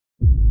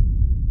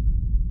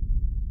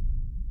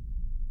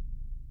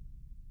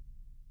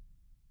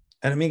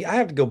And I mean, I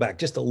have to go back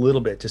just a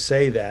little bit to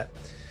say that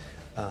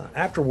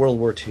after World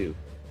War II,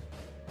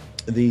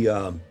 the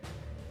um,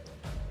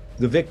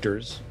 the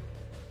victors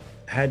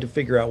had to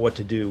figure out what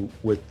to do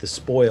with the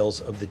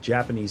spoils of the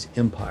Japanese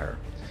Empire,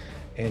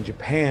 and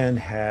Japan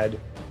had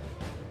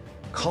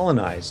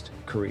colonized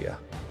Korea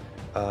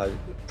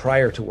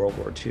prior to World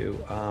War II,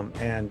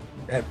 and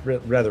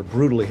rather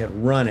brutally had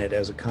run it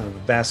as a kind of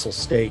vassal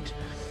state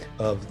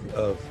of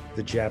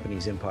the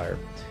Japanese Empire.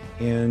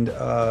 And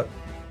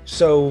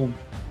so,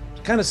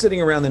 kind of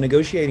sitting around the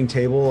negotiating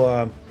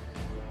table,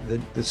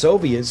 the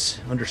Soviets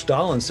under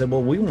Stalin said,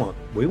 "Well, we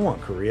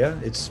want Korea.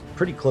 It's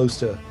pretty close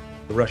to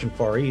the Russian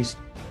Far East,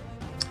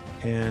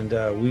 and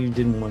we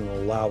didn't want to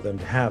allow them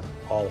to have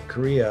all of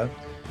Korea."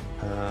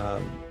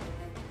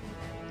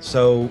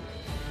 So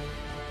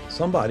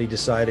somebody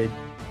decided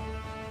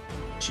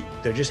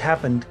there just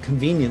happened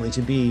conveniently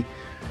to be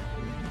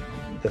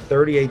the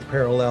 38th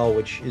parallel,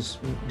 which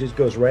just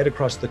goes right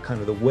across the kind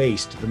of the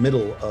waist, the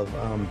middle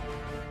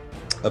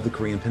of the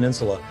Korean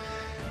Peninsula.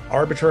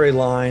 Arbitrary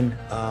line,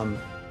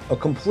 a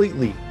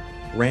completely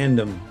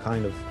random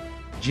kind of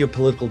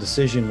geopolitical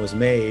decision was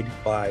made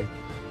by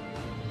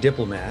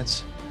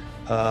diplomats.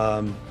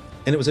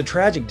 And it was a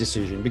tragic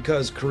decision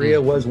because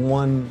Korea was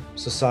one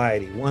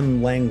society,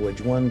 one language,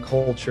 one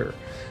culture.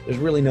 There's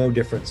really no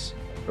difference,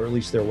 or at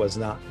least there was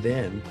not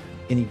then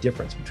any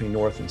difference between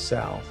North and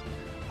South.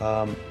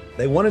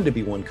 They wanted to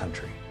be one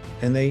country,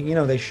 and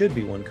they should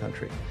be one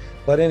country.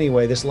 But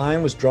anyway, this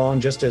line was drawn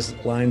just as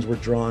lines were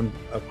drawn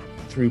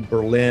through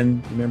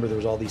Berlin. Remember, there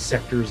was all these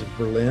sectors of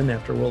Berlin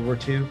after World War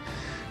II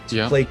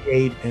to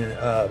placate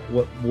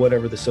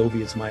whatever the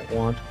Soviets might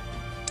want.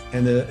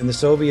 And the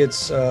Soviets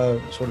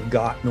sort of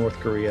got North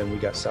Korea, and we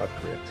got South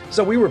Korea.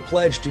 So we were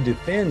pledged to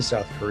defend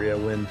South Korea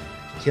when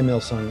Kim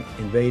Il-sung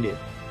invaded.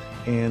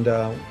 And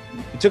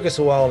it took us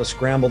a while to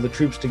scramble the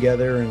troops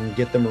together and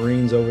get the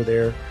Marines over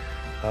there.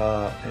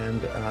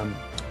 And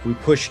we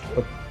pushed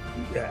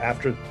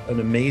after an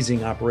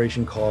amazing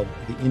operation called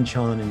the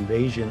Incheon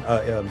invasion,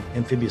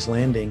 amphibious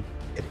landing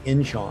at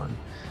Incheon,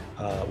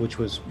 which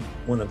was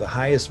one of the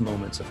highest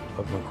moments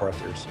of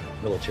MacArthur's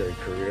military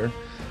career.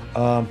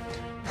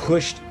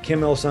 Pushed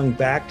Kim Il-sung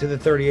back to the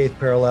 38th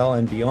parallel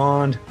and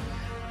beyond.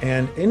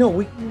 And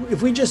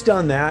if we just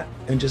done that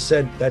and just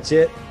said, that's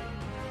it,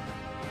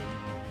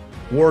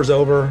 war's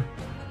over,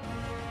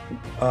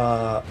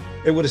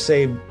 it would have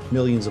saved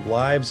millions of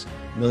lives,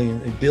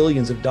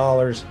 billions of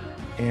dollars,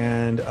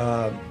 and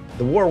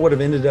the war would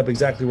have ended up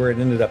exactly where it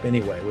ended up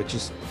anyway, which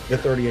is the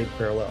 38th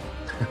parallel,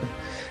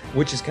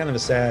 which is kind of a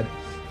sad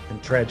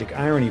and tragic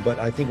irony. But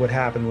I think what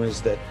happened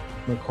was that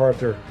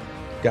MacArthur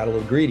got a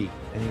little greedy,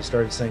 and he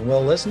started saying,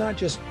 well, let's not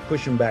just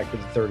push him back to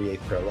the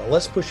 38th parallel.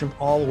 Let's push him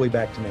all the way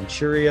back to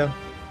Manchuria.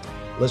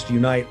 Let's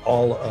unite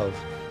all of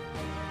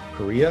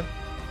Korea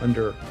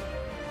under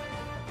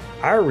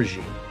our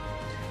regime.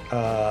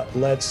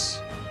 Let's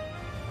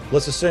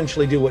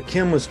essentially do what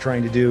Kim was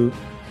trying to do,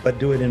 but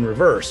do it in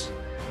reverse,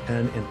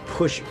 and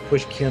push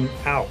Kim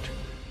out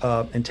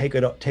and take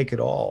it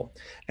all.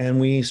 And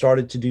we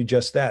started to do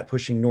just that,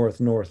 pushing north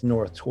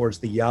towards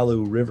the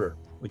Yalu River,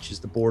 which is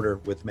the border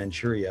with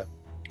Manchuria,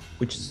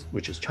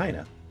 which is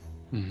China.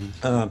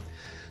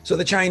 So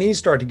the Chinese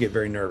start to get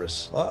very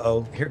nervous.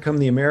 Uh-oh, here come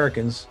the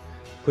Americans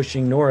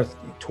pushing north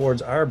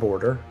towards our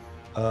border.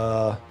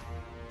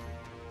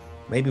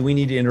 Maybe we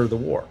need to enter the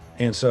war.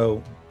 And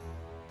so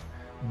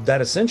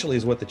that essentially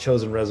is what the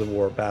Chosin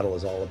Reservoir battle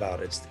is all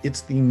about.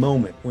 It's the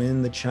moment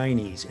when the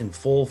Chinese in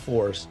full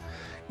force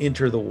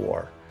enter the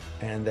war,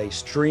 and they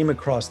stream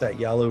across that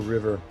Yalu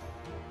River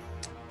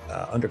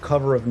under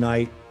cover of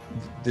night.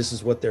 This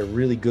is what they're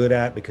really good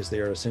at, because they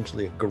are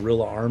essentially a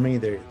guerrilla army.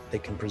 They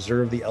can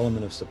preserve the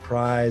element of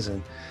surprise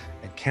and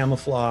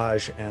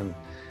camouflage, and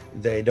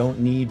they don't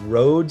need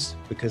roads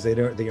because they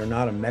are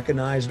not a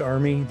mechanized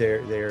army.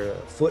 They're a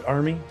foot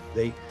army.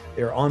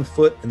 They're on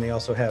foot, and they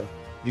also have,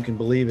 you can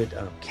believe it,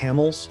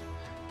 camels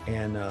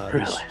and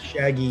these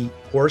shaggy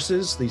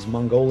horses, these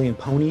Mongolian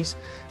ponies.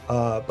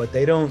 But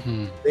they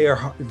don't. They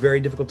are very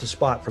difficult to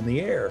spot from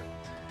the air.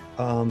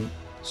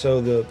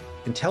 So the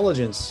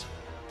intelligence.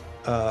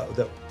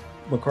 That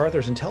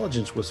MacArthur's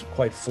intelligence was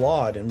quite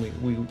flawed, and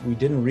we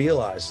didn't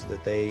realize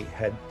that they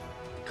had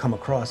come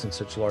across in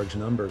such large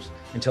numbers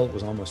until it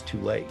was almost too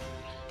late.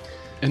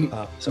 And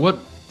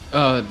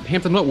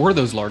Hampton, what were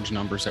those large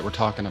numbers that we're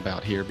talking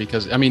about here?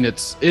 Because I mean,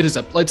 it's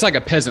like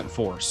a peasant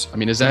force. I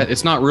mean,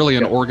 it's not really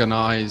an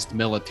organized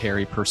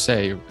military per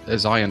se,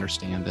 as I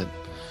understand it.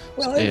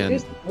 Well,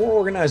 it's more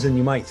organized than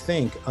you might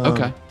think.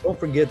 Okay. Don't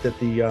forget that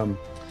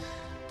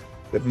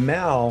that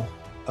Mao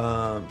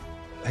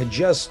had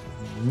just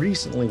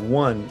recently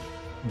won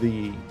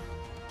the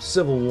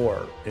Civil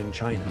War in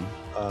China.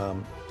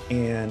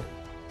 And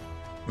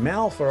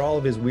Mao, for all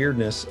of his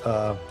weirdness,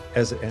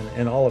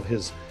 and all of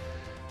his,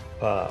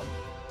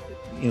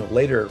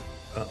 later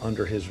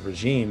under his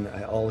regime,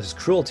 all his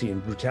cruelty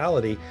and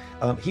brutality,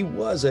 he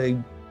was a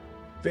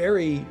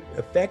very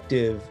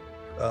effective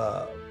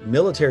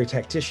military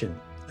tactician.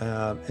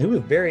 And he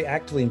was very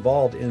actively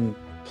involved in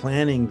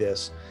planning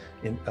this,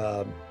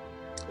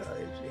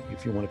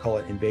 if you want to call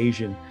it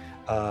invasion.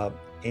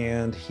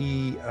 And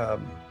he,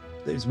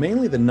 it was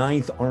mainly the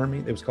Ninth Army.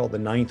 It was called the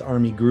Ninth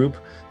Army Group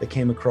that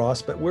came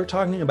across, but we're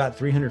talking about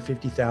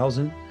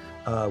 350,000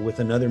 with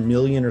another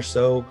million or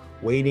so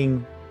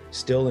waiting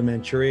still in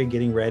Manchuria,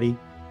 getting ready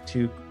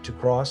to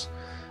cross.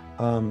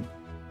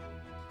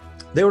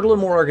 They were a little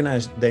more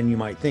organized than you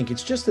might think.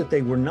 It's just that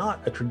they were not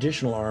a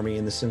traditional army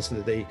in the sense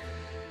that they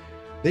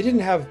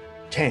didn't have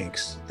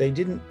tanks. They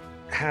didn't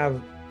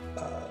have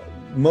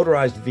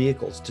motorized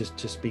vehicles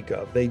to speak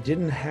of. They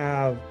didn't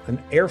have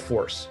an air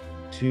force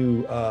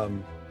to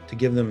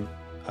give them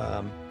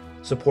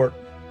support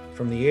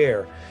from the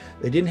air.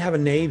 They didn't have a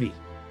navy.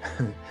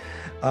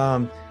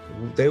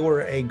 They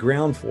were a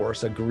ground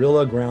force, a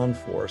guerrilla ground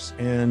force,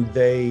 and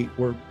they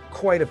were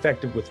quite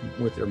effective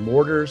with their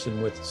mortars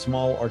and with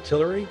small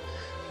artillery.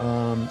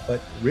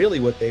 But really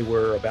what they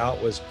were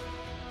about was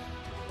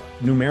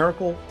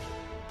numerical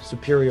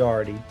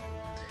superiority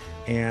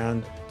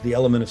and the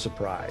element of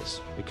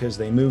surprise, because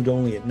they moved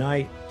only at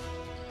night.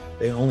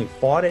 They only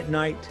fought at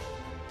night.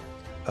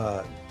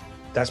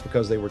 That's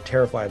because they were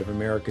terrified of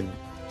American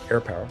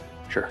air power.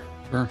 Sure.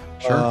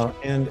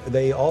 And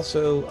they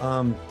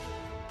also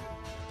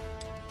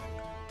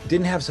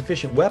didn't have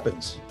sufficient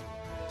weapons.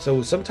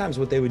 So sometimes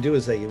what they would do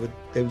is they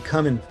would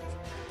come in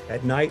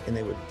at night and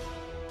they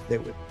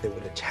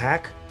would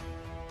attack.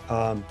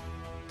 And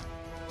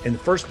the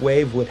first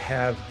wave would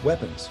have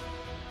weapons,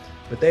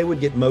 but they would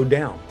get mowed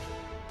down.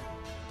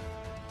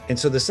 And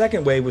so the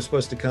second wave was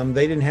supposed to come.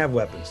 They didn't have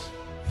weapons.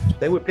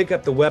 They would pick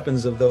up the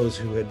weapons of those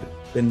who had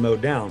been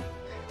mowed down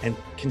and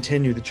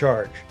continue the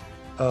charge.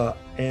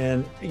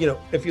 And, you know,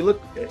 if you look,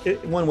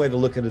 one way to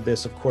look at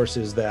this, of course,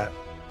 is that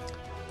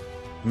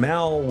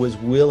Mao was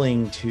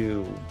willing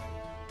to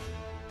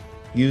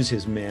use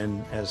his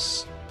men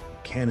as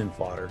cannon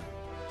fodder.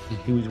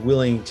 He was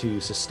willing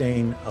to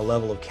sustain a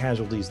level of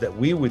casualties that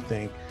we would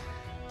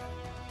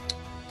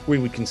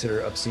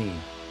consider obscene.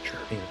 Sure.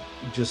 You know,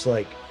 just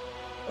like,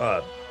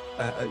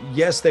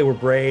 yes, they were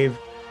brave,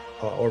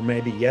 or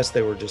maybe yes,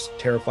 they were just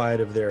terrified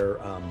of their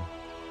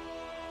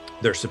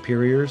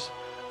superiors,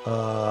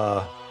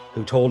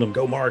 who told them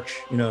go march.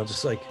 You know,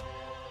 just like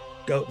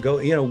go.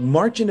 You know,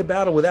 march into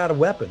battle without a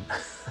weapon.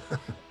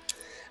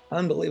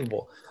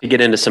 Unbelievable. To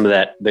get into some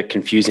of the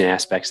confusing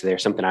aspects there,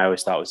 something I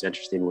always thought was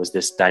interesting was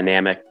this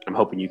dynamic. I'm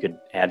hoping you could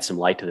add some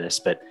light to this,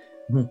 but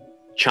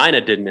China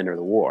didn't enter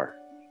the war.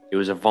 It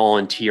was a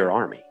volunteer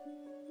army,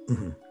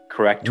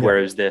 correct? Yeah. Where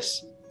it was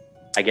this,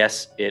 I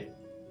guess it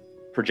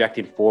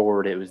projecting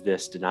forward, it was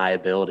this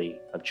deniability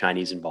of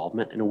Chinese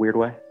involvement in a weird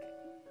way.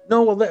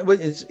 No, well, that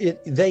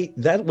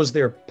was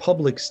their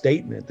public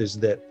statement, is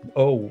that,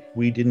 oh,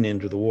 we didn't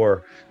enter the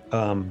war.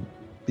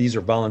 These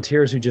are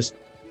volunteers who just,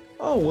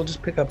 we'll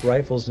just pick up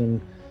rifles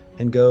and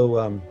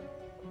go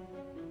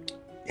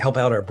help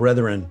out our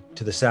brethren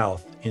to the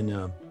south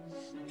in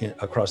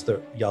across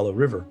the Yalu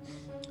River.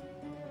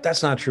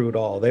 That's not true at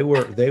all. It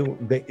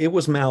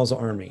was Mao's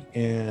army,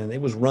 and it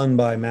was run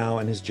by Mao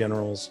and his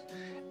generals,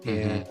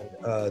 and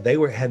they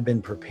had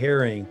been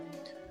preparing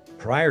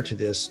prior to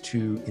this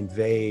to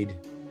invade.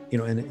 You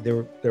know, and they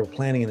were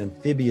planning an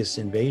amphibious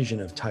invasion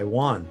of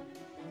Taiwan,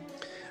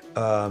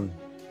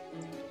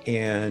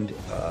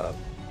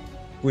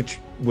 which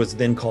was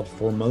then called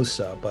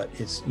Formosa, but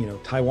it's, you know,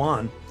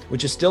 Taiwan,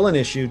 which is still an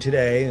issue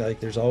today.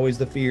 Like, there's always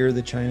the fear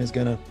that China's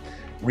going to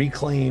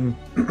reclaim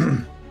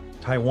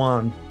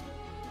Taiwan.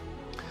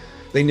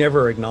 They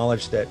never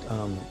acknowledged that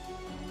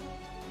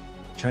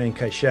Chiang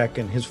Kai-shek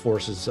and his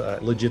forces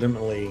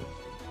legitimately,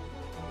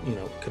 you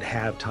know, could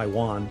have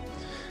Taiwan.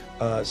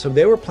 So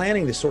they were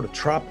planning this sort of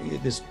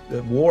this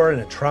war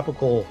in a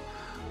tropical,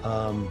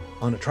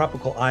 on a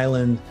tropical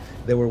island.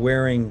 They were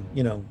wearing,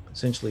 you know,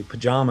 essentially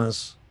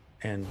pajamas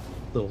and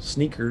little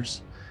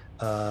sneakers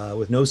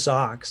with no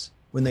socks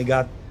when they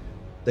got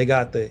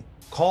the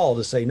call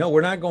to say, no,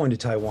 we're not going to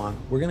Taiwan.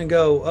 We're going to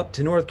go up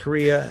to North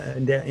Korea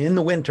in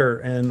the winter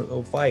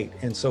and fight.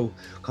 And so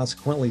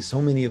consequently,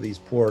 so many of these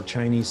poor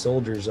Chinese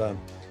soldiers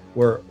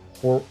were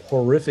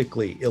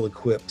horrifically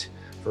ill-equipped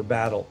for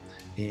battle.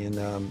 And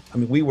I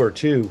mean, we were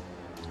too,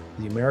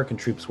 the American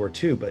troops were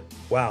too, but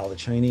wow, the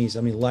Chinese,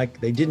 I mean, like,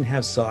 they didn't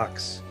have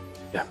socks.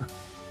 Yeah.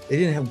 They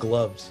didn't have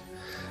gloves,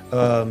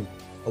 a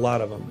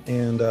lot of them.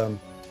 And,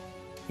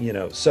 you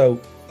know,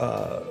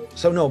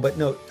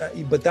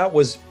 but that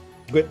was,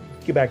 but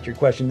get back to your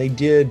question.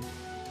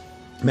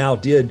 Mao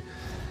did,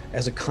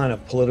 as a kind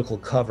of political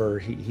cover,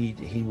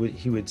 he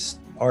would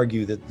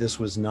argue that this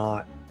was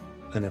not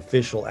an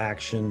official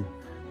action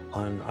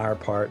on our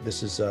part.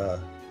 These are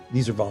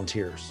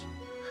volunteers.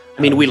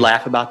 I mean, we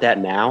laugh about that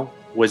now.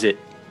 Did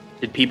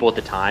people at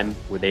the time,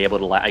 were they able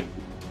to laugh?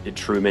 Did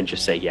Truman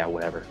just say, yeah,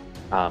 whatever?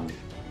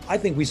 I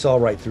think we saw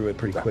right through it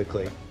pretty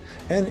quickly.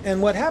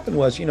 And what happened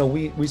was, you know,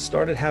 we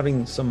started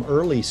having some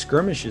early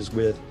skirmishes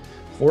with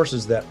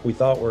forces that we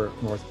thought were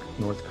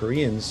North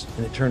Koreans,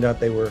 and it turned out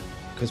they were,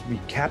 because we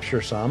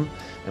capture some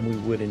and we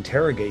would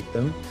interrogate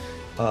them,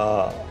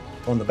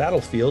 on the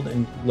battlefield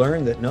and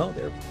learned that no,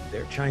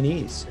 they're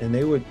Chinese, and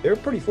they're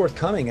pretty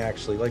forthcoming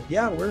actually. Like,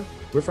 yeah,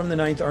 we're from the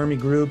 9th Army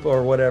Group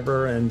or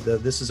whatever, and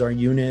this is our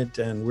unit,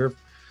 and we're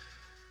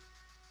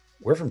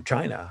from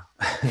China.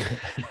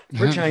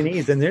 We're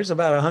Chinese, and there's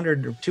about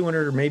 100 or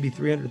 200 or maybe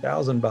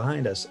 300,000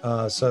 behind us.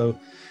 So,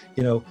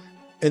 you know,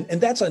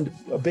 and that's a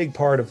big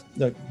part of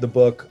the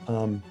book.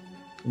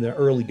 The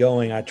early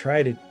going, I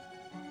try to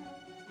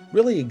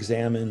really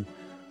examine,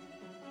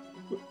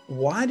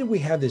 why did we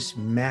have this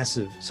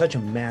such a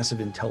massive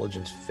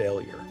intelligence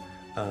failure?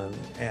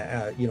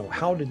 You know,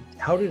 how did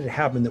it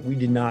happen that we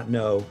did not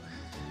know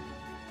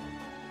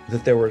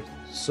that there were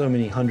so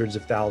many hundreds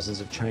of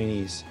thousands of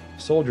Chinese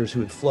soldiers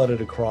who had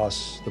flooded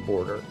across the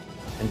border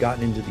and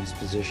gotten into these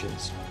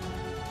positions?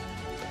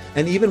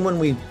 And even when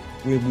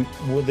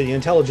the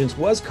intelligence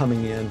was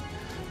coming in,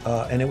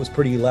 and it was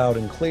pretty loud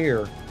and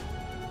clear,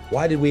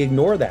 why did we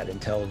ignore that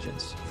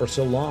intelligence for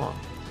so long?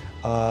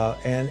 Well,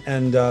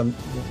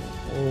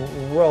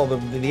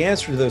 the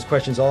answer to those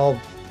questions, all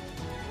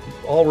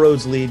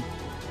roads lead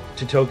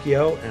to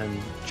Tokyo and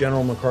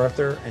General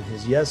MacArthur and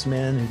his yes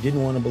men who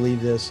didn't want to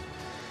believe this.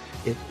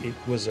 It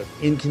was an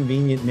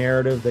inconvenient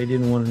narrative. They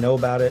didn't want to know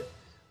about it.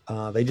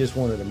 They just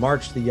wanted to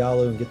march to the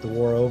Yalu and get the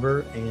war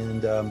over.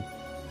 And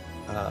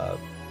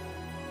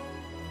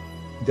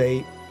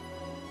they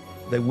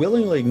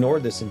willingly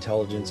ignored this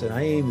intelligence. And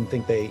I even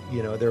think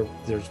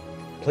there's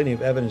plenty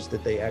of evidence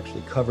that they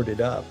actually covered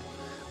it up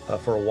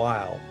for a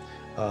while.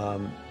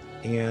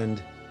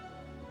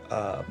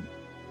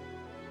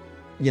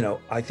 You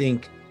know, I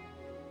think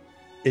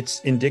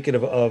it's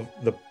indicative of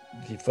the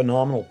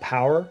phenomenal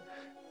power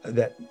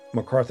that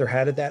MacArthur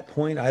had at that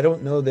point. I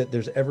don't know that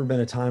there's ever been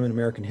a time in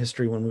American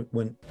history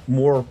when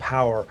more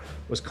power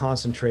was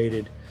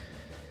concentrated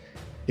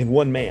in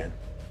one man,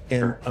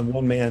 in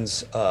one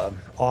man's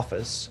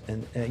office.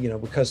 And you know,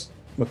 because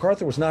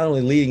MacArthur was not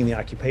only leading the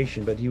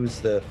occupation, but he was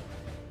the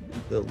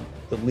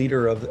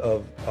leader of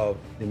the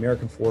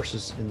American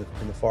forces in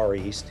the Far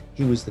East.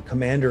 He was the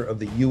commander of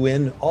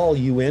the all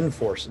UN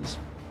forces.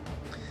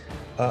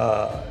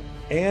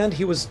 And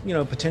he was, you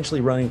know, potentially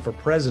running for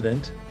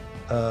president.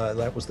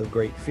 That was the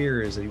great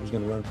fear, is that he was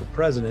going to run for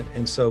president.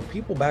 And so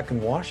people back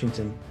in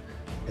Washington,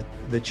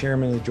 the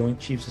chairman of the Joint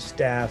Chiefs of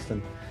Staff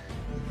and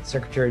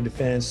Secretary of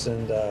Defense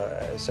and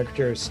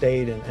Secretary of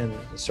State and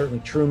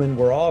certainly Truman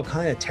were all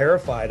kind of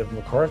terrified of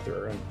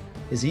MacArthur and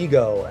his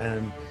ego,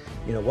 and,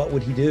 you know, what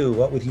would he do?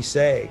 What would he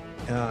say?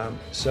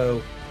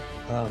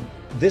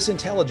 This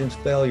intelligence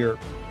failure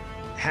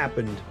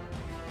happened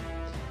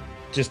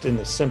just in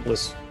the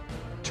simplest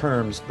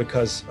terms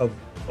because of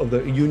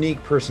the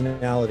unique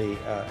personality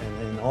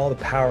and all the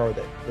power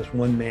that this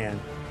one man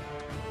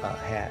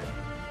had.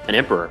 An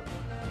emperor.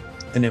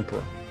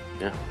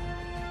 Yeah.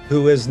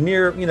 Who was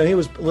near, you know, he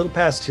was a little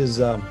past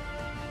his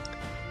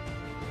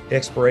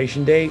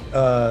expiration date.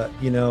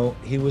 You know,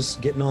 he was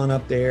getting on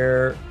up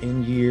there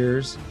in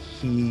years.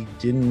 He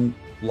didn't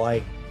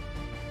like,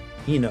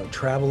 you know,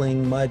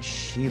 traveling much.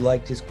 He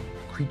liked his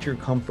creature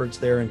comforts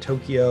there in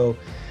Tokyo.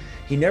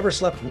 He never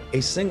slept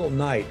a single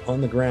night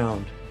on the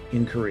ground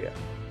in Korea.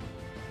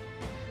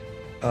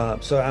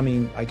 So, I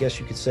mean, I guess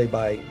you could say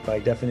by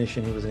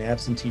definition, he was an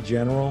absentee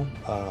general.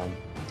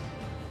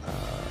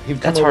 He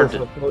would come over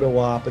for a photo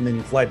op and then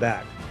he'd fly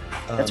back.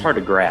 That's hard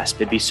to grasp.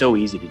 It'd be so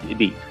easy to do. It'd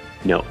be,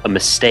 you know, a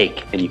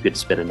mistake and you could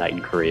spend a night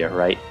in Korea,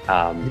 right?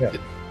 Yeah.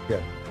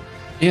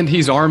 And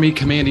he's Army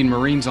commanding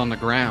Marines on the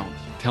ground,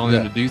 telling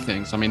them to do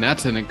things. I mean,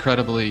 that's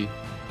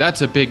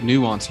a big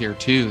nuance here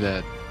too,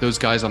 that those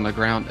guys on the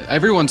ground,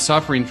 everyone's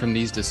suffering from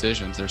these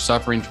decisions. They're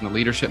suffering from the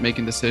leadership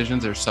making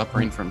decisions. They're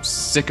suffering from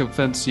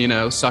sycophants, you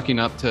know, sucking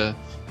up to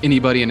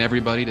anybody and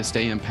everybody to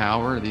stay in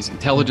power. These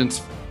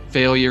intelligence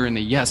failure and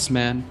the yes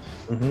men.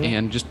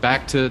 And just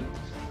back to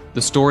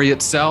the story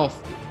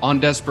itself, On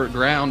Desperate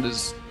Ground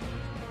is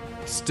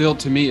still,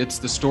 to me, it's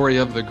the story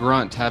of the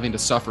grunt having to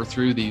suffer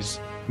through these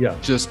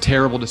just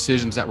terrible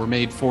decisions that were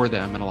made for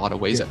them in a lot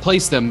of ways that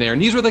placed them there.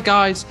 And these were the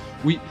guys,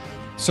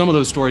 some of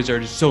those stories are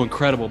just so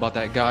incredible about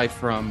that guy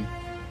from,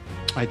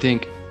 I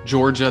think,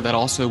 Georgia that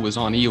also was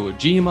on Iwo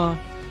Jima,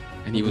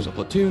 and he was a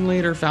platoon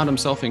leader, found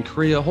himself in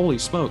Korea. Holy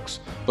smokes.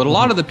 But a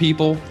lot of the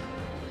people,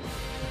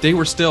 they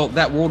were still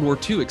that World War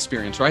II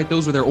experience, right?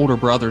 Those were their older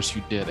brothers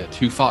who did it,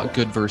 who fought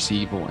good versus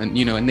evil. And,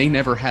 you know, and they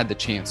never had the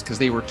chance because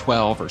they were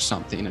 12 or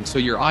something. And so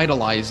you're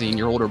idolizing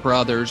your older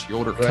brothers, your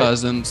older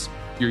cousins,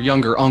 your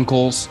younger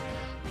uncles.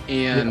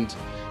 And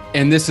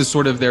this is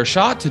sort of their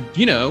shot to,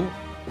 you know,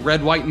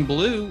 red, white, and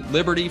blue,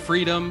 liberty,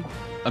 freedom,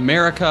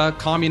 America,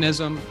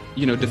 communism,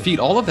 you know, defeat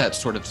all of that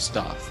sort of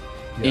stuff.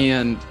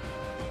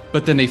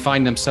 But then they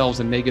find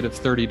themselves in negative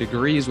 30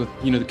 degrees with,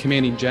 you know, the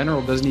commanding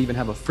general doesn't even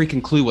have a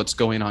freaking clue what's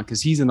going on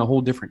because he's in a whole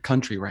different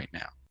country right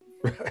now.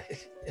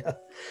 Right.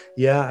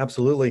 Yeah,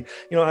 absolutely.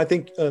 You know, I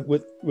think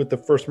with the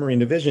 1st Marine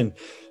Division,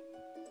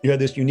 you had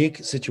this unique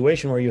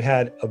situation where you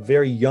had a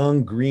very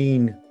young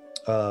green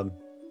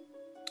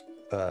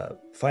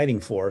fighting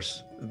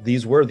force.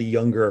 These were the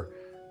younger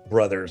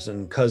brothers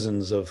and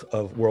cousins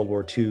of World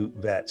War II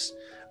vets.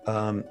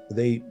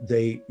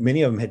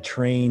 Many of them had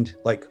trained,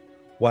 like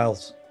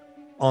whilst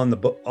on the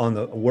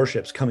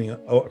warships coming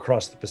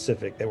across the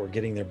Pacific that were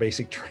getting their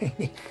basic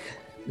training,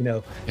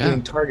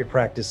 doing target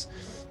practice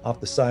off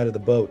the side of the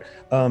boat.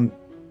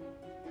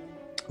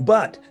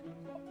 But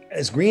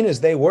as green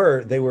as they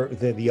were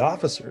the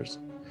officers,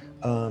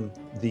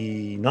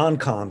 the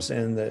non-coms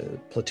and the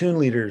platoon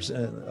leaders,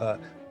 and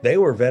they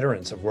were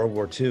veterans of World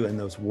War II and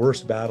those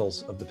worst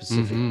battles of the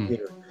Pacific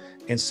theater.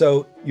 And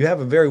so you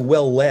have a very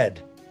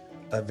well-led,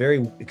 a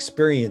very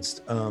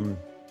experienced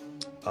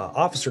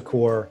officer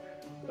corps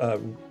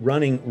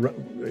running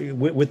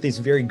with these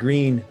very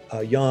green,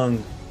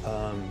 young,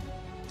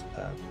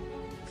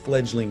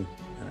 fledgling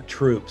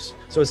troops.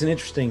 So it's an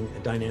interesting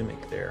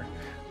dynamic there.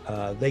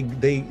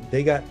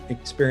 They got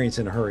experience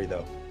in a hurry,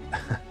 though,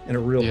 in a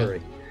real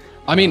hurry.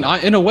 I mean,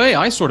 in a way,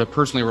 I sort of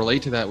personally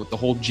relate to that with the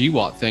whole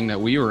GWAT thing that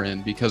we were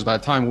in, because by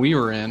the time we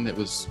were in, it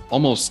was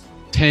almost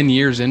 10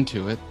 years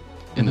into it,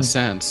 in a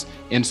sense.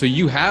 And so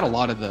you had a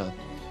lot of the,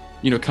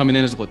 coming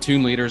in as a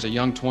platoon leader, as a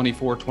young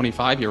 24,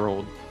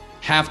 25-year-old,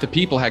 half the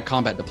people had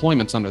combat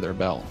deployments under their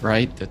belt,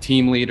 right? The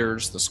team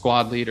leaders, the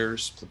squad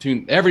leaders,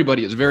 platoon,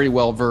 everybody is very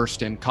well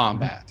versed in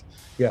combat.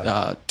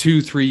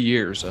 2-3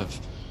 years of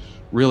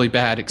really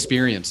bad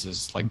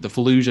experiences, like the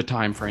Fallujah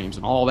timeframes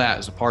and all that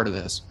is a part of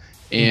this.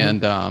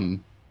 And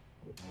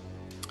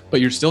but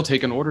you're still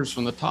taking orders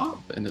from the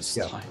top, and it's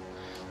like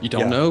you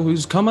don't know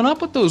who's coming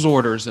up with those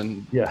orders,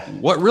 and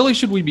what really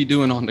should we be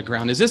doing on the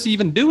ground? Is this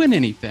even doing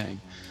anything?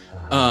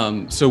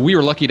 So we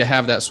were lucky to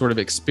have that sort of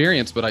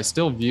experience, but I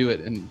still view it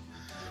in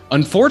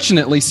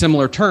unfortunately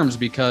similar terms,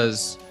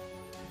 because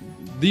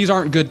these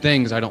aren't good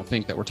things, I don't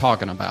think, that we're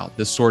talking about.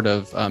 This sort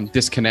of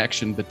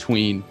disconnection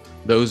between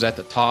those at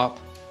the top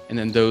and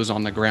then those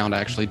on the ground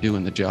actually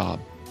doing the job.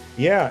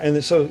 Yeah,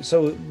 and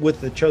so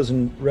with the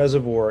Chosin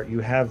Reservoir,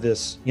 you have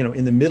this,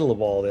 in the middle of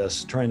all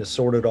this, trying to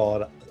sort it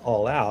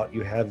all out,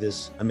 you have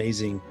this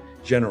amazing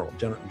General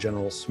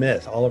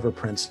Smith, Oliver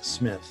Prince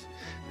Smith,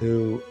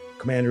 who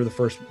commander of the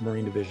 1st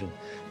Marine Division,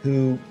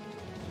 who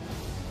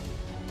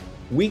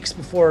weeks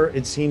before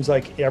it seems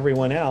like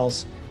everyone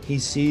else, he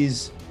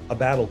sees a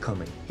battle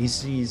coming. He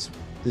sees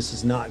this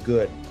is not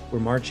good. We're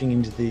marching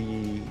into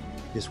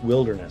this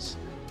wilderness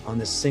on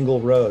this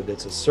single road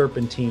that's a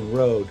serpentine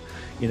road.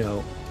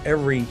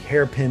 Every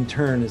hairpin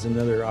turn is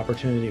another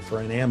opportunity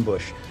for an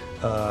ambush.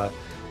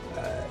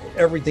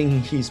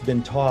 Everything he's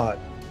been taught,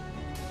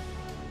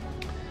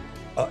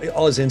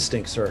 all his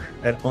instincts are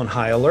on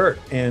high alert.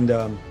 And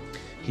of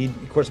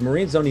course,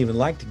 Marines don't even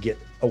like to get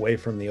away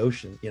from the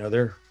ocean.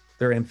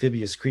 They're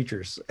amphibious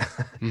creatures.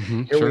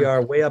 Here we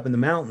are way up in the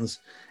mountains.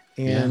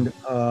 And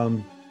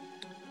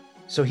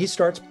so he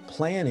starts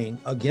planning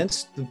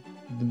against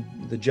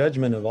the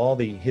judgment of all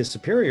his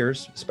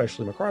superiors,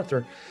 especially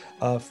MacArthur,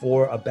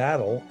 for a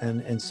battle.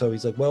 And so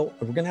he's like, well,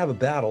 if we're going to have a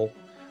battle,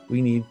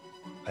 we need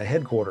a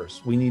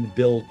headquarters. We need to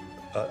build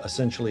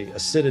essentially a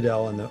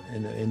citadel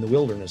in the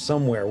wilderness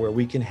somewhere where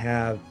we can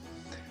have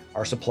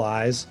our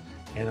supplies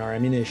and our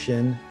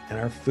ammunition and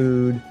our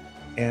food.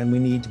 And we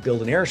need to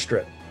build an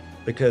airstrip,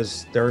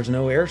 because there's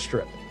no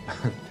airstrip.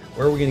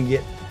 How are we going to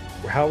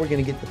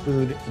get the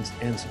food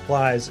and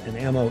supplies and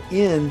ammo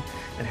in,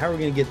 and how are we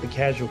going to get the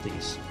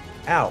casualties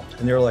out?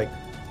 And they're like,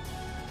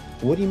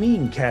 what do you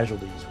mean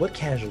casualties? What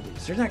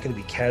casualties? There's not going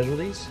to be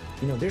casualties.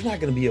 There's not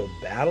going to be a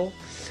battle.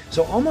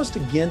 So almost to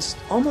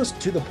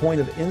the point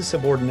of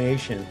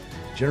insubordination,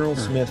 General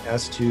Smith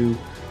has to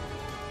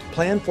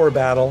plan for a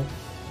battle,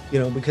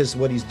 because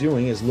what he's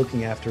doing is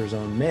looking after his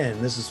own men.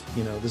 This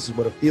is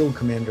what a field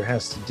commander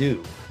has to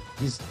do.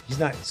 He's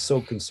not so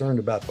concerned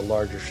about the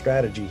larger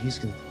strategy.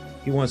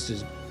 He wants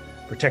to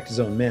protect his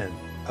own men.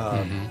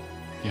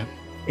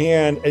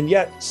 And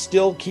yet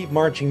still keep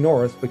marching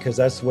north, because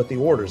that's what the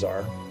orders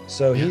are.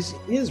 So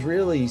he's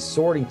really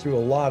sorting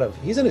through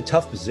he's in a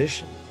tough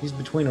position. He's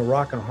between a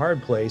rock and a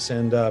hard place.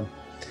 And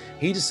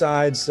he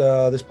decides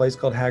this place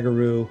called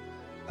Hagaru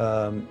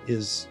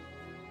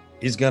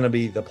is going to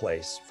be the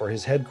place for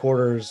his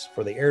headquarters,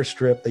 for the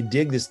airstrip. They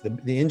dig this,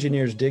 the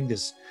engineers dig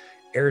this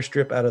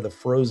airstrip out of the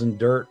frozen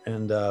dirt,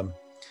 and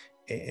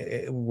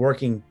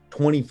working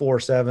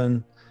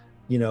 24/7,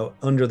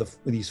 under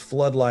these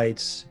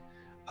floodlights,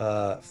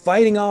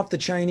 fighting off the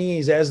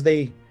Chinese as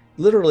they're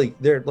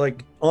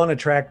like on a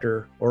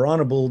tractor or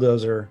on a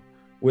bulldozer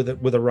with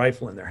a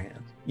rifle in their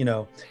hand,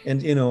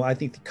 and I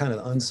think the kind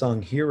of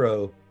unsung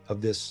hero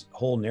of this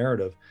whole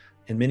narrative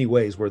in many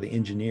ways were the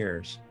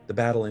engineers, the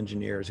battle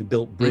engineers who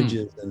built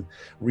bridges and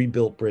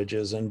rebuilt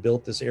bridges and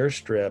built this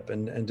airstrip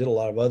and did a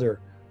lot of other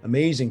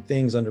amazing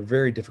things under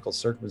very difficult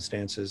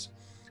circumstances.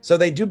 So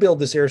they do build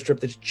this airstrip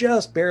that's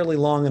just barely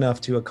long enough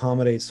to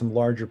accommodate some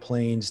larger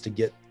planes to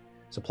get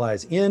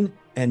supplies in,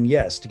 and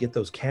yes, to get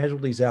those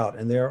casualties out.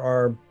 And there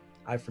are,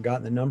 I've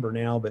forgotten the number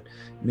now, but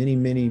many,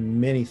 many,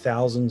 many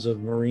thousands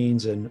of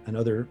Marines and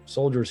other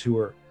soldiers who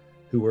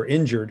were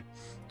injured,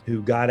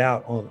 who got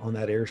out on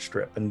that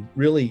airstrip and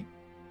really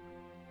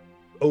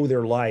owe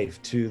their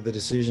life to the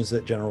decisions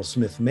that General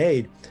Smith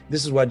made.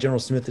 This is why General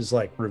Smith is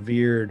like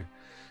revered,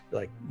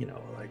 like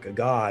a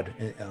god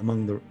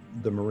among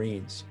the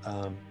Marines,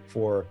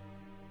 for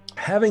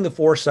having the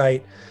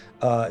foresight,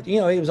 he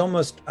was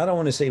almost, I don't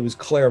want to say he was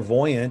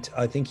clairvoyant.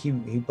 I think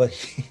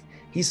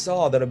he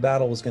saw that a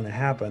battle was going to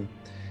happen,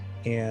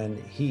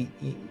 and it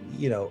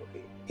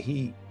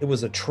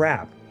was a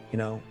trap.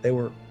 They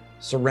were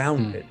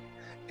surrounded,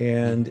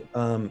 and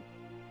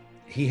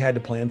he had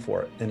to plan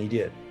for it, and he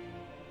did.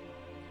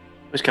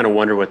 I just kind of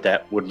wonder what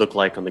that would look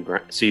like on the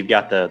ground. So you've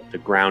got the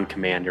ground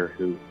commander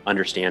who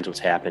understands what's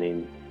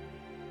happening.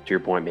 To your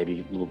point,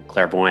 maybe a little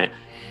clairvoyant,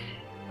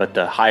 but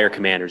the higher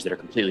commanders that are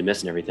completely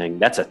missing everything,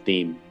 that's a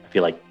theme. I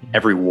feel like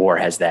every war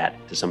has that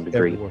to some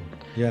degree.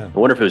 Yeah. I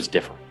wonder if it was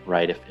different,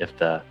 right? If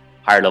the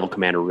higher level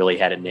commander really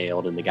had it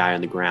nailed and the guy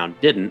on the ground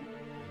didn't,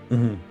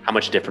 how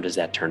much different does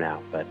that turn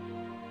out? But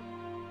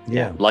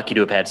yeah, lucky to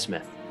have had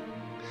Smith.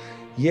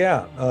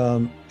 Yeah.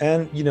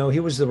 And he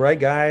was the right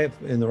guy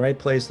in the right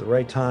place, the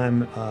right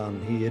time.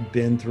 He had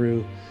been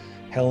through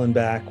hell and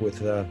back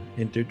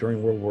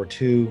during World War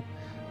II.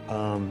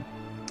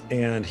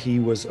 And he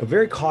was a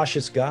very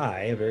cautious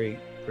guy, a very,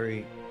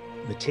 very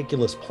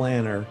meticulous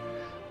planner.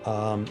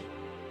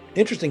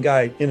 Interesting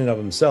guy in and of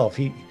himself.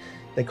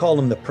 They called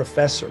him the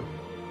professor.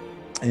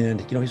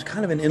 And, he's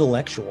kind of an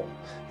intellectual.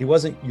 He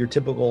wasn't your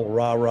typical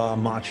rah-rah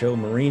macho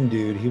Marine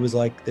dude. He was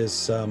like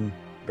this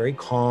very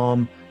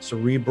calm,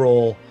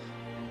 cerebral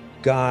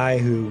guy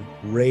who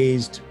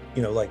raised,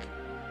 like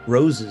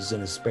roses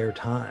in his spare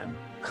time.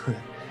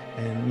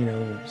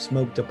 And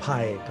smoked a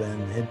pipe,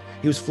 and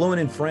he was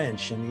fluent in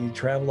French, and he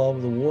traveled all over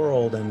the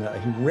world, and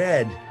he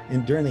read,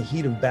 and during the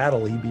heat of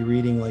battle he'd be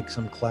reading like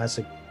some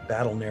classic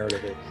battle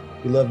narrative.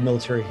 He loved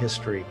military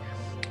history,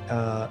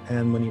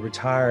 and when he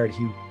retired,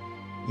 he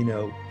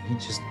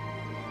just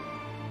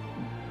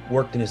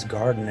worked in his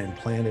garden and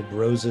planted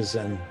roses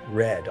and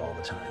read all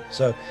the time.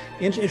 So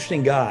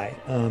interesting guy.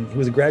 He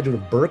was a graduate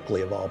of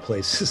Berkeley, of all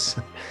places.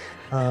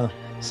 I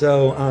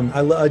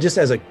just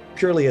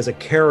purely as a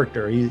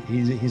character,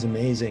 he's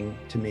amazing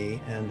to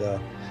me, and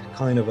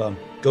kind of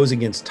goes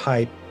against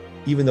type.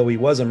 Even though he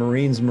was a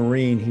Marine's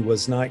Marine, he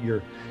was not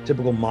your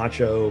typical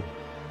macho,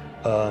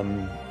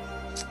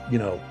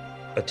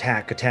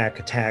 attack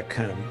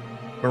kind of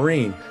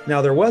Marine.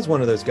 Now, there was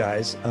one of those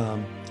guys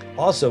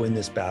also in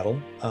this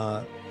battle,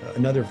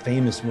 another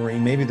famous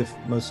Marine, maybe the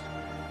most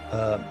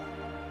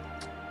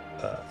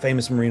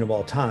famous Marine of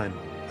all time,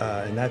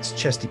 and that's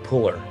Chesty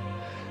Puller,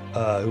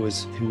 who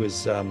was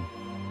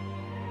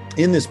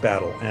in this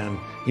battle. And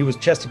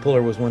Chesty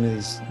Puller was one of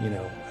these,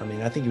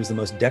 I think he was the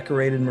most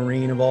decorated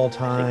Marine of all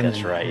time. I think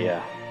that's right.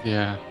 Yeah.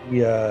 Yeah.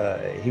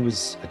 He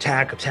was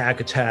attack, and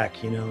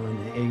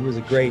he was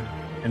a great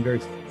and very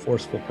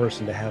forceful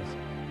person to have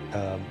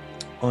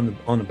on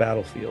the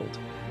battlefield.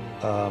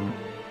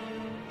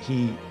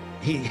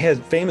 He has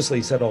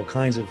famously said all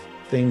kinds of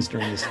things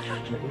during this.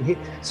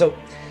 So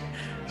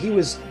he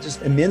was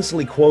just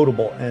immensely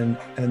quotable, and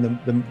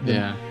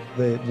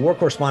the war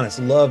correspondents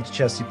loved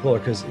Chesty Puller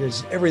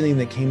because everything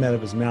that came out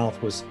of his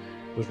mouth was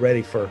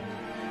ready for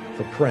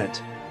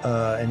print.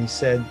 And he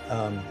said,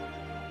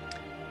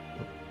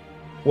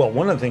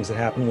 one of the things that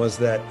happened was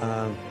that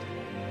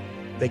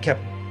they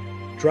kept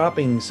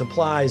dropping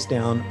supplies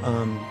down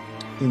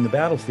in the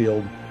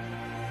battlefield.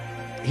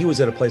 He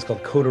was at a place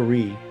called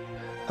Coterie,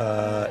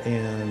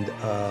 and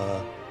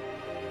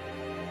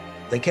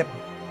they kept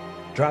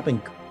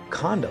dropping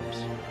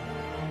condoms.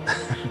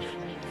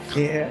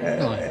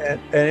 Yeah,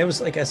 and it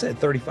was, like I said,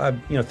 35,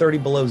 30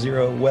 below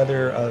zero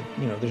weather.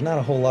 There's not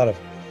a whole lot of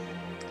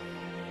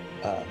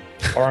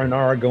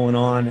R&R going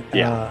on.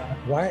 Yeah.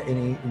 Why?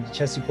 And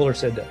Chesty Puller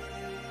said,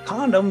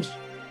 "Condoms?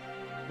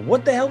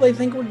 What the hell they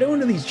think we're doing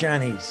to these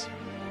Chinese?"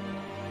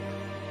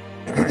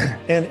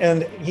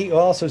 and he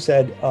also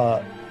said,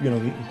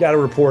 he got a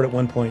report at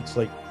one point. It's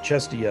like,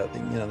 Chesty,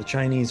 the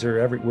Chinese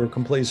we're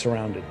completely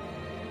surrounded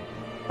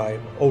by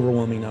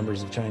overwhelming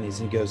numbers of Chinese.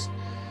 And he goes,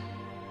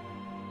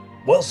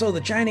 "Well, so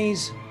the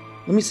Chinese,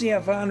 let me see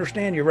if I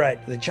understand you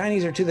right. The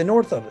Chinese are to the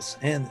north of us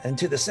and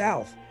to the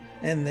south,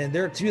 and then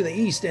they're to the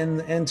east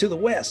and to the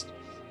west.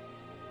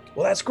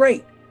 Well, that's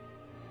great.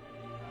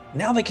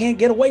 Now they can't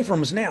get away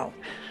from us now."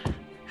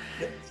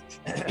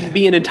 It'd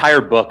be an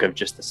entire book of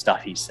just the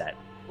stuff he said.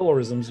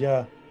 Polarisms,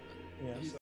 yeah.